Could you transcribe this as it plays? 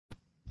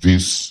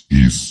This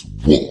is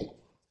war.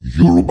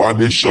 Yoruba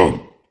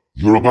nation.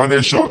 Yoruba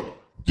nation.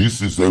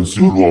 This is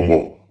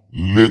Mcoluomo,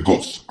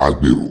 Lagos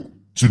Agbero,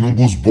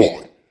 Tinubu's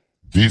boy.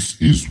 This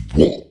is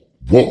war.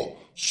 War.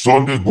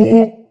 Sunday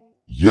Igboho.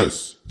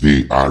 Yes,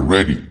 they are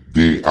ready.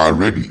 They are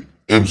ready.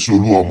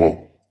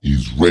 Mcoluomo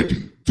is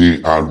ready.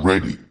 They are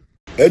ready.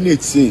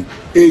 Anything,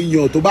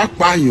 èèyàn tó bá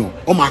pààyàn,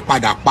 ó máa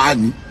padà pa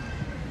ni.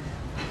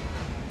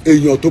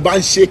 Èèyàn tó bá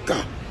ń ṣèkà,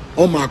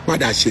 ó máa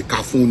padà ṣèkà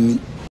fún ni.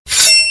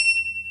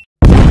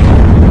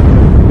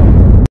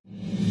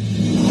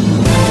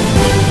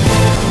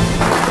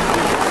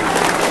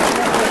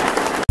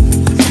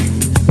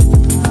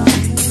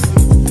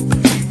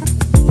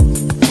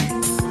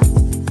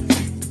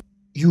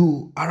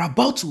 You are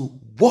about to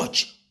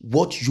watch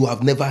what you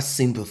have never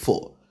seen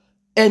before.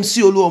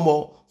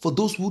 Mcoluomo, for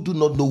those who do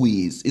not know who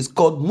he is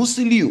called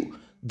Musiliu.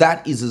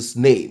 That is his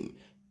name.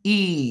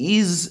 He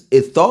is a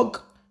thug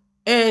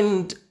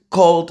and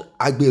called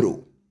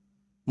Agbero,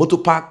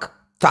 Motopark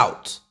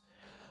tout.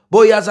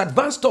 But he has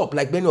advanced up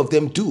like many of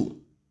them do.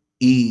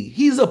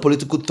 He's a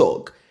political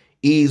thug.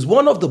 He is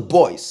one of the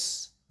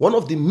boys, one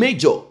of the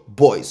major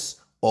boys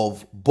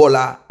of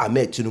Bola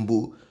Ahmed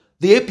Tinubu,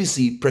 the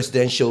APC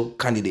presidential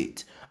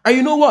candidate. And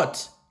you know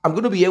what? I'm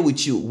going to be here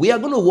with you. We are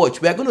going to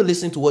watch. We are going to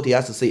listen to what he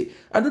has to say.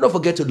 And do not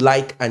forget to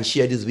like and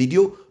share this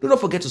video. Do not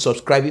forget to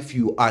subscribe if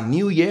you are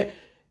new here.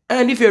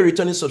 And if you're a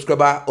returning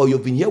subscriber or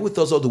you've been here with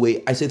us all the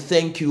way, I say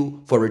thank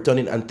you for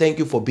returning and thank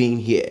you for being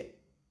here.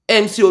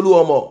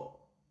 Mcoluomo,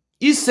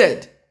 he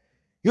said,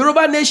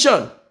 Yoruba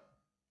nation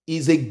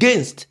is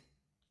against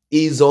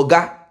his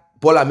Oga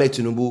Bola Ahmed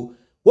Tinubu.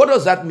 What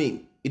does that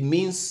mean? It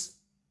means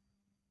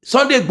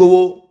Sunday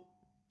Igboho,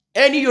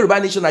 any Yoruba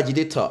nation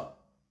agitator,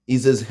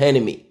 is his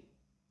enemy.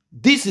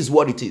 This is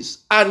what it is.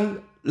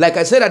 And like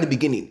I said at the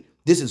beginning,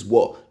 this is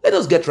war. Let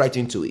us get right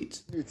into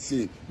it.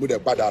 Mo dẹ̀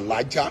padà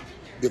lájà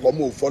because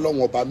mo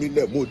fọlọ́wọ́n ọba mi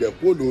lẹ̀ mo dẹ̀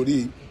kó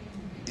lórí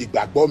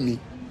ìgbàgbọ́ mi.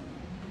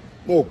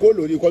 Mo kó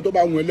lórí nǹkan tó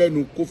bá wọn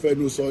lẹ́nu kó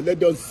fẹnu sọ. Let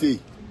them say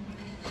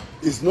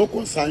it's no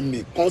concern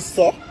me. Kàn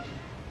sọ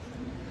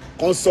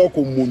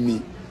kò mú mi.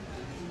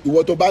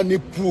 Ìwọ tó bá ní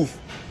proof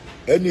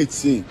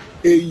anything.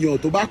 Èèyàn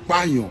tó bá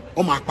pààyàn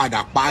ó máa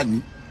padà pa ni.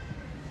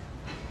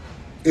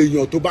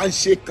 Èèyàn tó bá ń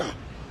ṣèkà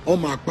ó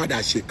máa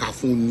padà ṣèkà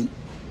fún ni.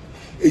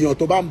 Èèyàn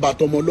tó bá ń ba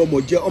tọmọ lọ́mọ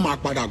jẹ́ ó máa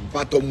padà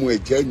ba tọmọ ẹ̀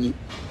jẹ́ ni.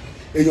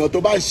 Èèyàn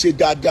tó bá ń ṣe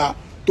dáadáa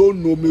tó ń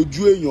nomi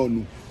ojú èèyàn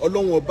nù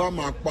Ọlọ́run ọba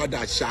máa padà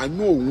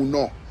ṣàánú òun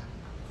náà.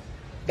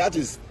 That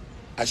is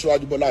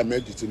Aṣíwájú Bọ́lá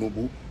Ahmed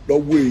Tinubu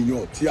lọ́wọ́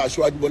èèyàn tí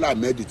Aṣíwájú Bọ́lá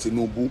Ahmed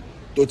Tinubu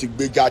tó ti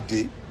gbé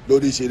jáde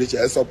lórí ìṣeréṣe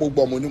ẹ sọ pé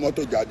gbọ́ ọmọ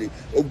onímọ́tò jáde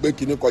ó gbé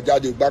kinní kan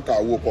jáde gbáka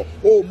àwo kan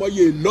ó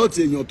mọyé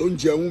lọ́ọ̀tì èèyàn tó ń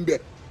jẹun bẹ̀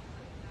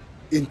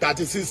in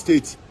 36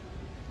 states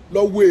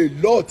lọ́wọ́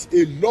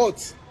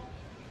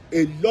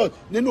a lot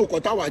nínú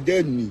nǹkan táwa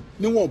dẹ́ ní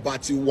níwọ̀nba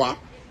ti wá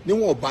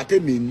níwọ̀nba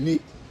tèmi ní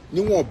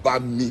níwọ̀nba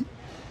mi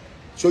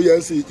so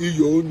yẹn sì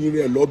iyọ̀ oyin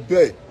rẹ̀ lọ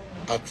bẹ́ẹ̀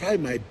I try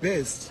my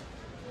best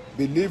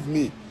believe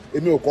me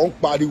èmi ò kàn ń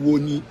pariwo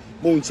ni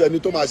mo ń ṣẹni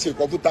tó máa ṣe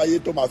nǹkan fún táyé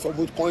tó máa sọ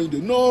fún kọ́hìndé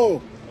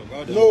no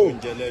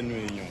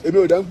èmi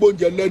ò dẹ́ ń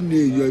gbóúnjẹ lẹ́nu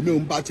èèyàn èmi ò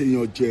ń bá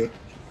tèèyàn jẹ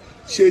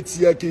ṣé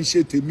tiẹ̀ kí n ṣe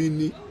tèmi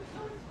ní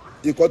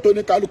nǹkan tó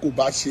ní kálukú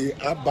bá ṣe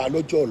á bá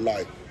lọ́jọ́ ọ̀la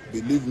ẹ̀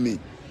believe me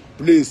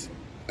please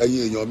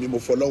ẹ̀yin èèyàn mi mo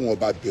fọlọ́wọ́n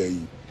ọba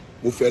bẹ̀yìn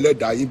mo fẹ́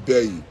ẹlẹ́dàá yín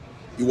bẹ̀yìn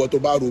ìwọ tó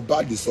bá ro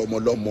báàdì sọmọ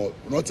lọ́mọ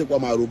rántí pọ́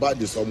máa ro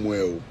báàdì sọmọ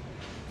ẹ o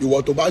ìwọ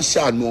tó bá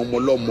ṣàánú ọmọ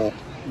lọ́mọ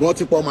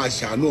rántí pọ́ máa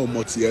ṣàánú ọmọ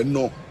tiẹ̀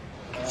náà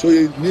so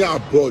ní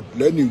abroad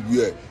lẹ́nu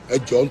ìwé ẹ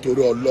jọ̀ọ́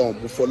nítorí Ọlọ́run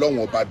mo fọlọ́wọ́n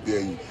ọba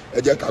bẹ̀yìn ẹ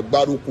jẹ́ ká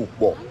gbárùkù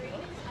pọ̀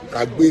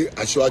ká gbé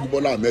Aṣíwájú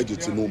Bọ́lá Ahmed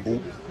Tinubu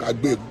ká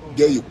gbé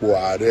dé ipò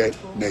ààrẹ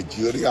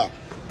Nàìjíríà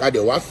ká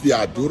dẹ̀ wá fi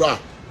àdúrà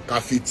ká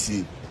fi tì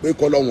pé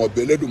kọ́lọ́wọ́n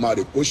ọbẹ̀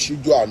Elédùmarè kó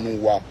ṣíjú àánú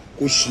wa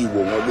kó ṣì wò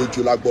wọ́n lójú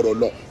lágbọ́rọ̀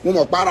lọ mo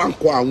mọ̀ para ń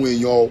kọ àwọn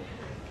èèyàn o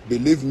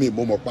believe me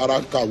mo mọ̀ para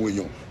ń kọ àwọn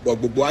èèyàn bọ̀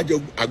gbogbo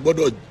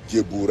agbọ́dọ̀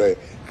jèbù rẹ̀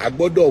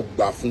agbọ́dọ̀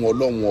gbà fún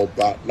Ọlọ́run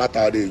ọba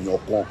látàrí èèyàn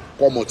kan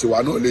kọ́mọ tiwa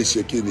náà lè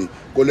ṣe kíni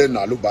kó lè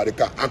nà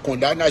lóbaríkà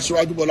àkàndá ní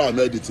Aṣíwájú Bọ́lá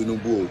Ahmed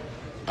Tinubu o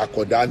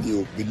àkàndá ni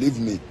o believe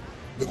me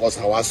because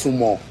àwa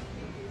súnmọ́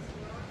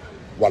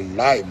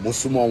wàláì mo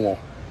súnmọ́ wọn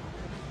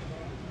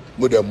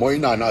mo dẹ̀ mọ́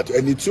iná náà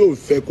ẹni tí ò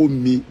fẹ́ kó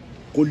mi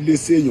kó lé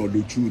sí èèyàn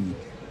lójú ni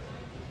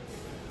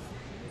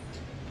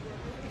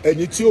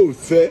ẹni tí ò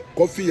fẹ́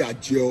kó fìyà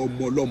jẹ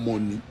ọmọ ọlọ́mọ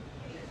ni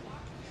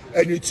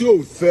ẹni tí ò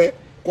fẹ́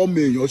kó mọ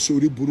èèyàn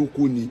sórí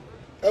burúkú ni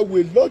ẹ wò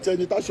lot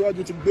ẹni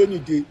táṣíwájú ti gbé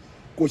nìde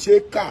kò ṣeé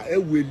kà ẹ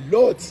wò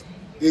lot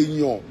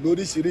èèyàn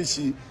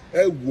lóríṣiríṣi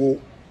ẹ wò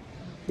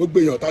gbogbo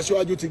èèyàn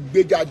táṣíwájú ti gbé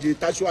jáde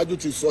táṣíwájú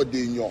ti sọ de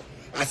èèyàn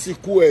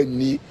àsìkò ẹ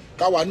ní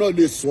káwa náà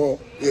lè sọ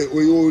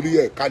orí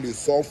ẹ ká lè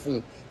sọ fún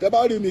un tẹ bá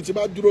rí mi tí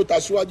bá dúró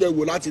táṣíwájú ẹ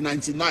wò láti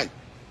 99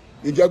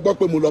 ǹjẹ́ gbọ́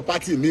pé mo lọ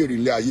pátì mi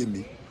ìrìnlẹ̀ ayé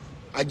mi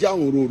ajá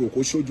àwọn òróró kò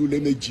ṣojú lé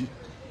méjì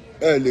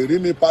ẹ lè rí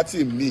mi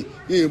pátì mi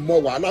ìmọ̀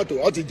wàhálà tó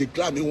ọ ti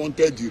declare mi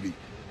wanted rí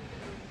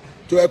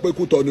tó yẹ pé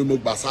Kútọ̀ ni mo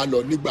gbà sá lọ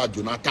nígbà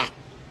Jonathan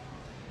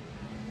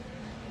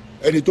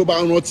ẹni tó bá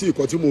rántí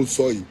nǹkan tí mo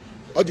sọ yìí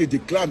ọ ti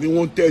declare mi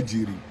wanted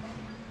rí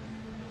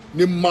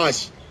ní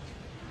March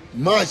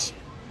March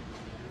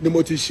ni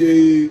mo ti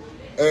ṣe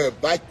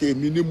bá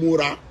tèmi ní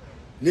múra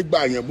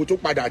nígbà yẹn mo tún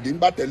padà dé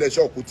nígbà tẹ́lẹ̀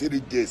ṣọ́ọ̀kù 3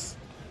 days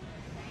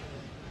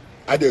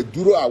a dẹ̀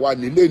dúró àwa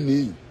nílé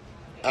nìyí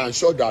à ń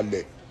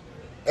ṣọ̀dàlẹ̀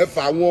ẹ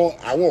fà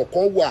àwọn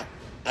kan wà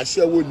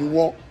aṣẹ́wó ni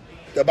wọ́n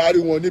tẹ́ bá rí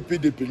wọn ní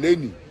PDP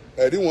lẹ́nìí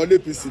ẹ rí wọn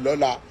l'APC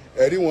lọ́la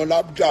ẹ rí wọn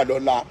lábùjá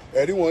lọ́la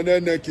ẹ rí wọn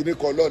nẹ́nẹ́ kìíní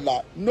kan lọ́la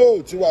no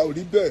tiwa ò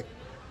rí bẹ́ẹ̀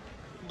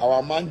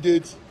our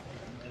mandate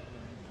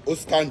ó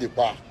stand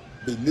pa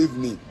believe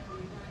me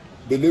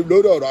believe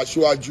lórí ọ̀rọ̀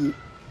aṣáájú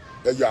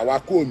ẹ̀yọ̀ àwa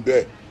kò ń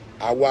bẹ̀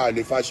àwa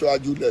àlefa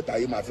aṣáájú lẹ́ta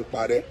yìí máa fi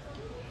parẹ́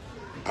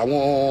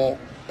àwọn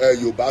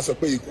Yorùbá sọ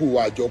pé ikú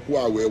wa àjọkú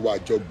àwẹ̀ wa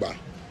àjọgbà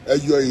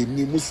ẹ̀yọ̀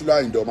èmi Musila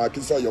ìdọ̀mọ̀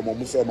akínsọ̀yọ̀ ọmọ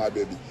Musa ọmọ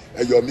abẹ́bí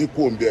ẹ̀yọ̀ mi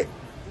kò ń bẹ̀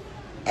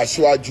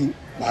aṣáájú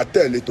máa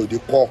tẹ̀lé tòde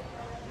kọ́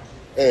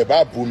ẹ̀ bá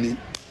bu mi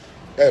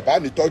ẹ̀ bá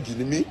ní tọ́ọ̀gì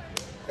ni mí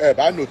ẹ̀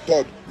bá ní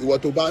tọ́ọ̀gì ìwọ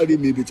tó bá rí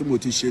mi ibi tí mo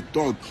ti ṣe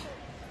tọ́ọ̀gì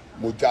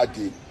mo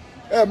jáde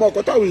mọ ọkọ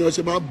táwọn èèyàn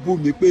ṣe máa bú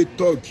mi pé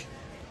tọ́ọ̀gì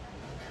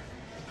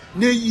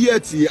ní yíẹ̀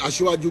tí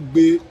aṣáájú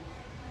gbé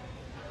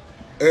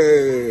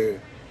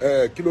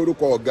kí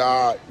lórúkọ ọ̀gá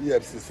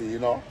EFCC yìí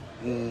náà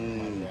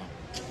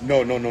no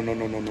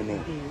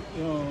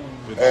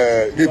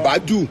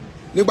ribadu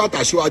nígbà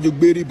tàṣíwájú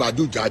gbé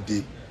ribadu jáde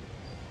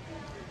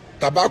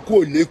tabako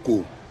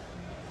lẹ́kọ̀ọ́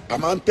a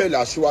máa ń tẹ̀lé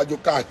aṣíwájú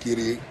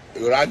káàkiri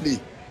rally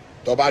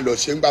tó bá lọ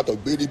ṣe ń gbà tó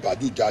gbé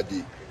ribadu jáde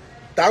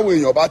táwọn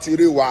èèyàn bá ti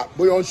rí wa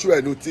bóyá ń ṣó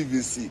ẹnu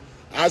TVC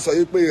a sọ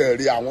yìí pé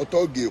ẹ̀rí àwọn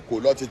tọ́ọ̀gì èkó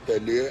lọ ti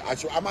tẹ̀lé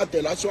a máa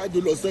tẹ̀lé aṣíwájú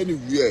lọ sẹ́ni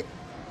wí ẹ̀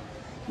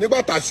nígbà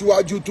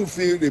tàṣíwájú tún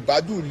fi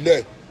ribadu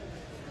lẹ̀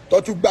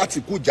tó tún gbà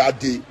tìkú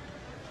jáde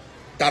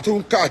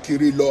tàtún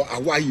káàkiri lọ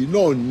àwa yìí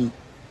náà ni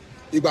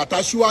ìgbà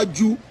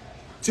tàṣíwájú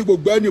tí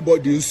gbogbo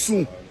anybody ń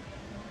sùn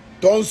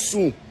tó ń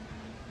sùn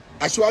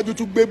aṣíwájú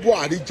tún gbé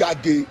Buhari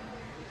jáde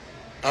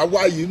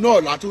àwa yìí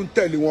náà la tún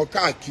tẹ̀lé wọn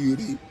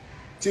káàkiri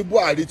tí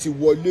Buhari ti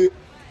wọlé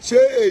ṣé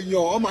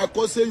èèyàn ọmọ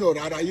akọ́ séèyàn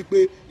rárá yìí pé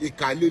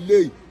ìkà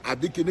lélẹ́yìí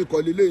àbí kíní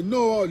kan lélẹ́yìí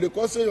náà lè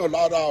kọ́ séèyàn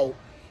lára o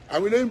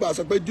àwọn eléyìí bá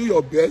sọ pé do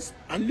your best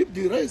and leave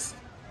the rest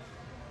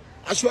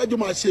aṣíwájú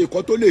máa ṣe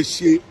nǹkan tó lè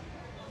ṣe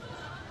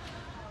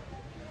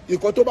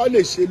nǹkan tó bá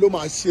lè ṣe ló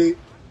máa ṣe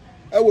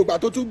ẹ wò ìgbà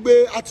tó tún gbé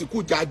Àtìkù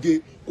jáde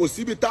kò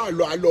síbi tá a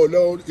lọ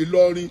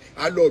Ìlọrin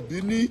a lọ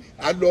Bíní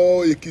a lọ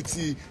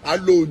Èkìtì a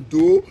lọ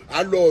Oǹdó a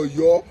lọ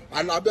Ọ̀yọ́ a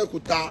lọ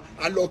Abẹ́òkúta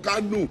a lọ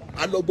Kánò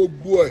a lọ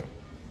gbogbo ẹ̀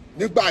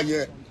nígbà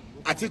yẹn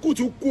Àtìkù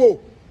tún kúò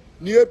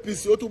ní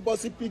APC ó tún bọ́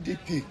sí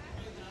PDP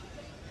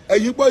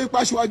ẹ̀yin gbọ́ ipá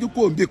síwájú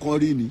kò ń bì kan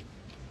rí ni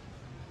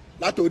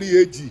látòrí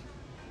AG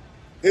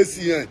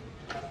ACN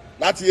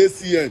láti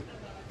ACN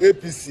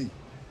APC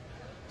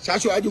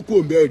ṣáṣíwájú kò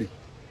ń bẹ̀rẹ̀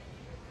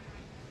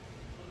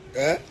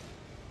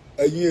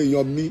ẹ̀yin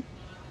èèyàn mi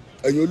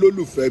ẹ̀yin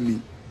olólùfẹ́ mi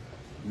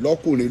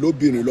lọ́kùnrin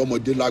lóbìnrin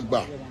lọ́mọdé lágbà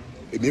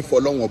èmi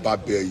fọlọ́wọ́n bá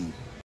bẹ̀ yín.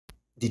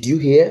 Did you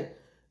hear?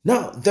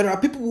 Now, there are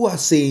people who are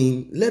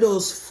saying, let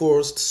us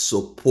first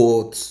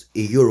support a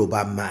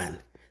Yoruba man.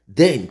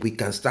 Then we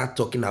can start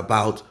talking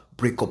about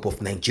breakup of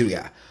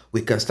Nigeria.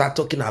 We can start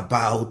talking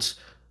about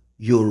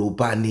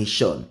Yoruba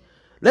nation.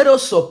 Let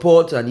us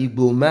support an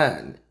Igbo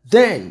man.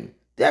 Then,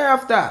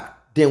 thereafter,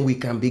 then we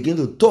can begin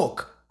to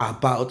talk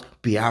about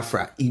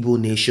Biafra, Igbo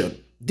nation.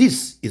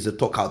 This is the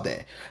talk out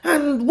there.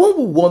 And one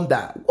will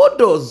wonder, what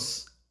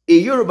does a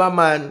Yoruba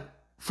man,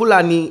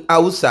 Fulani,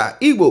 Hausa,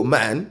 Igbo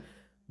man,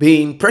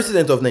 being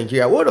president of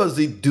Nigeria, what does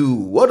it do?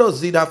 What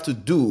does it have to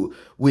do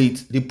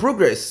with the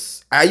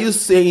progress? Are you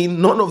saying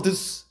none of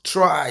these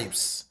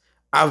tribes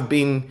have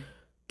been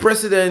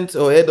president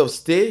or head of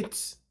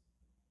state?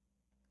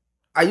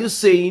 Are you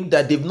saying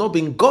that they've not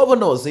been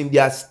governors in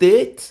their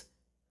state?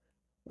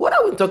 What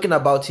are we talking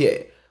about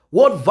here?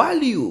 What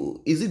value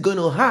is it going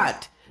to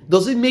add?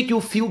 Does it make you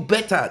feel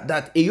better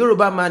that a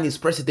Yoruba man is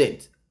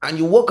president and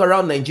you walk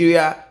around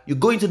Nigeria, you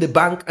go into the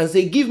bank and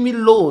say, give me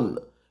loan?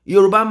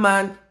 Yoruba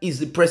man is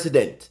the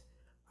president.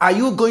 Are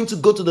you going to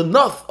go to the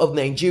north of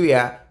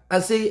Nigeria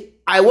and say,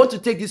 I want to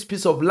take this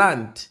piece of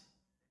land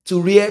to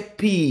rear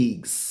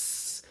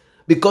pigs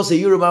because a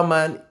Yoruba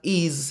man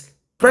is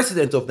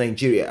president of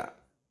Nigeria?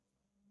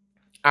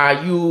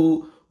 Are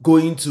you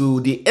going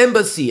to the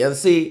embassy and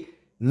say,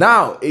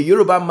 now a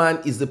Yoruba man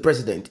is the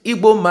president,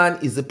 Igbo man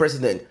is the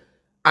president,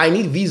 I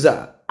need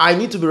visa, I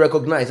need to be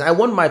recognized, I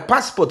want my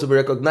passport to be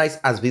recognized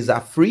as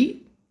visa free?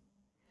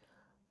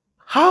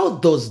 How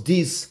does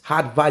this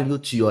add value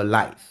to your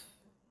life?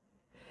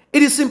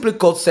 It is simply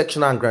called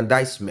sectional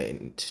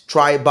aggrandizement,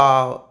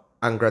 tribal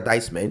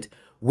aggrandizement,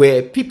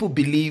 where people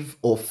believe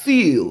or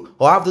feel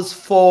or have this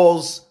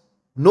false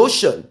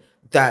notion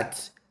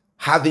that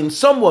having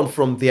someone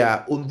from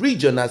their own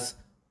region as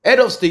head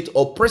of state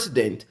or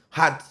president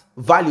had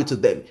value to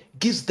them,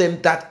 gives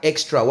them that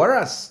extra,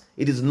 whereas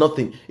it is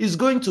nothing. It's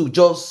going to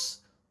just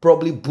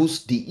probably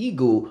boost the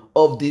ego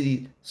of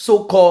the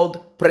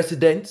so-called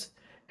president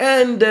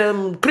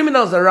and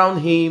criminals around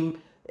him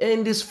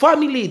and his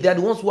family. They are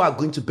the ones who are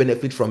going to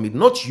benefit from it,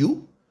 not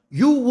you.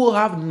 You will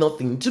have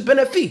nothing to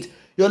benefit.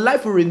 Your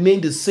life will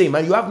remain the same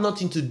and you have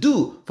nothing to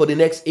do for the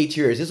next 8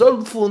 years. It's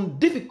often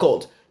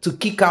difficult to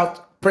kick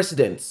out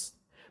presidents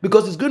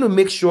because it's going to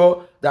make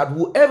sure that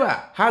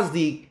whoever has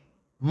the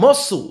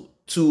muscle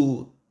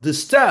to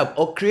disturb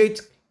or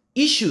create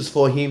issues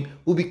for him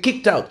will be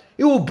kicked out.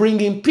 He will bring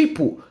in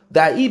people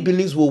that he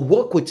believes will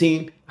work with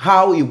him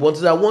how he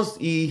wants. That once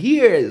he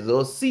hears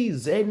or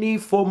sees any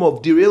form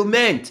of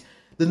derailment,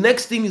 the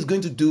next thing he's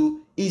going to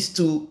do is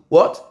to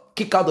what?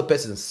 Kick out the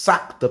person,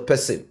 sack the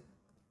person.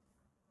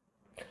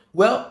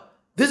 Well,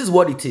 this is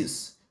what it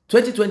is.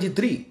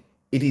 2023,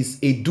 it is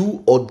a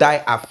do or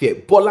die affair.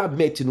 Bola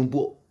Ahmed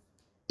Tinubu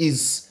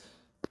is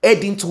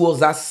heading towards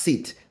that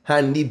seat,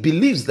 and he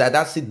believes that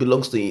that seat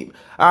belongs to him.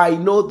 I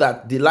know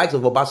that the likes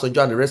of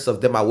Obasanjo and the rest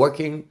of them are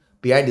working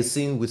behind the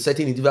scene with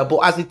certain individuals,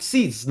 but as it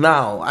is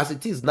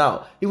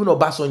now, even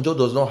Obasanjo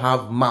does not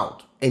have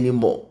mouth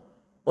anymore.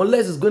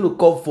 Unless it's going to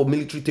call for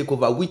military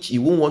takeover, which he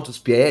won't want to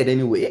spearhead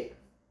anyway.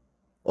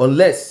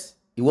 Unless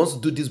he wants to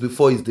do this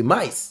before his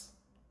demise.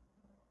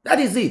 That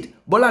is it.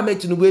 Bola Ahmed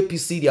Tinubu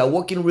APC, they are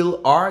working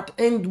real hard,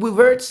 and we've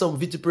heard some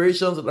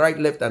vituperations right,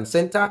 left, and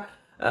center,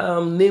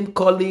 name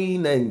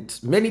calling, and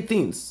many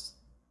things.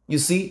 You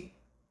see,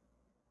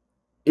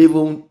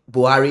 even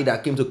Buhari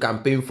that came to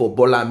campaign for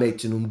Bola Ahmed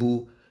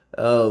Tinubu,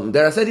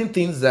 there are certain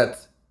things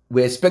that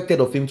were expected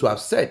of him to have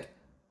said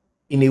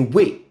in a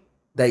way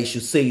that he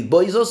should say it.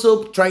 But he's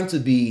also trying to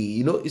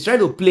be, he's trying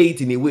to play it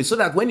in a way so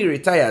that when he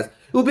retires,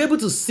 he'll be able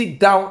to sit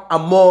down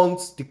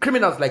amongst the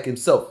criminals like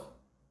himself.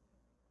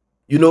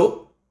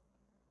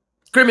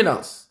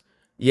 Criminals.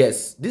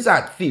 Yes, these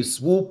are thieves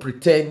who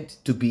pretend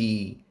to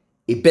be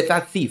a better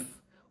thief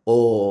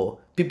or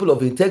people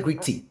of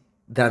integrity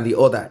than the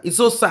other. It's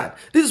so sad.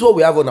 This is what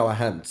we have on our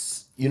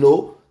hands.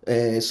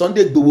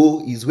 Sunday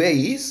Igboho is where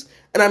he is,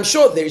 and I'm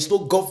sure there is no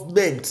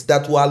government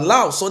that will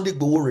allow Sunday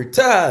Igboho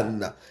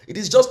return. It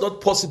is just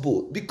not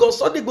possible, because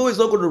Sunday Igboho is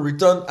not going to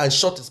return and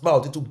shut his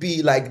mouth. It will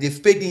be like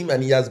they've paid him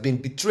and he has been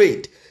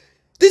betrayed.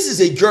 This is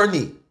a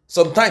journey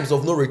sometimes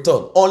of no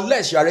return,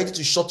 unless you are ready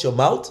to shut your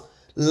mouth,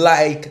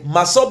 like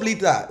Masob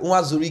leader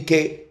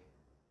Nwazurike.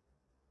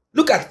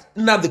 Look at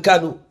Nnamdi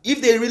Kanu.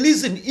 If they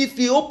release him, if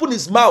he open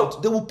his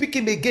mouth, they will pick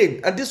him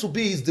again, and this will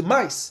be his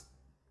demise.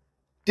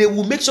 They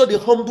will make sure they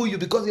humble you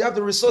because they have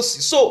the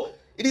resources. So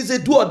it is a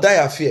do or die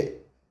affair,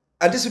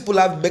 and these people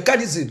have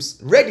mechanisms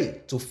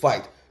ready to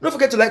fight. Don't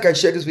forget to like and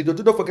share this video.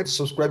 Do not forget to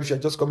subscribe if you are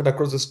just coming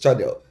across this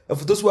channel. And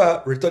for those who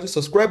are returning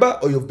subscriber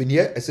or you've been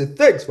here, I say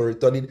thanks for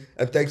returning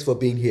and thanks for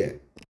being here.